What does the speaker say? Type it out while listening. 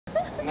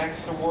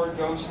next award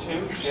goes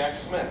to Jack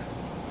Smith.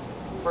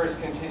 For his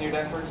continued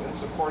efforts in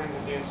supporting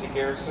the Dune Sea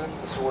Garrison,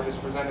 this award is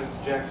presented to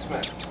Jack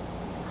Smith.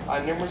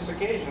 On numerous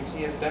occasions,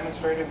 he has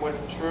demonstrated what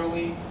it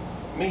truly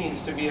means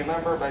to be a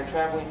member by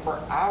traveling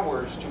for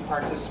hours to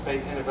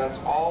participate in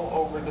events all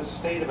over the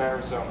state of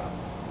Arizona.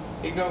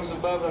 He goes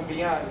above and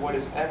beyond what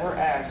is ever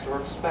asked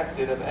or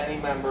expected of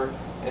any member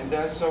and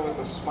does so with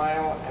a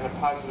smile and a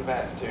positive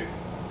attitude.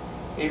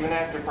 Even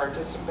after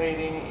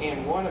participating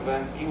in one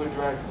event, he would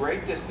drive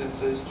great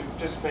distances to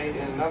participate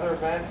in another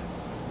event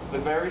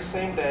the very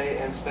same day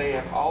and stay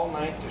up all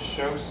night to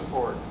show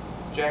support.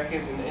 Jack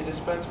is an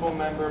indispensable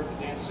member of the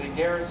Dune Sea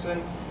Garrison.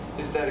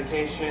 His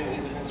dedication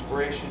is an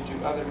inspiration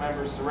to other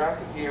members throughout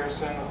the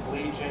Garrison,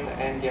 Legion,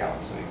 and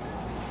Galaxy.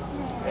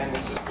 And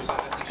this is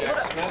presented to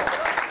Jack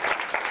Smith.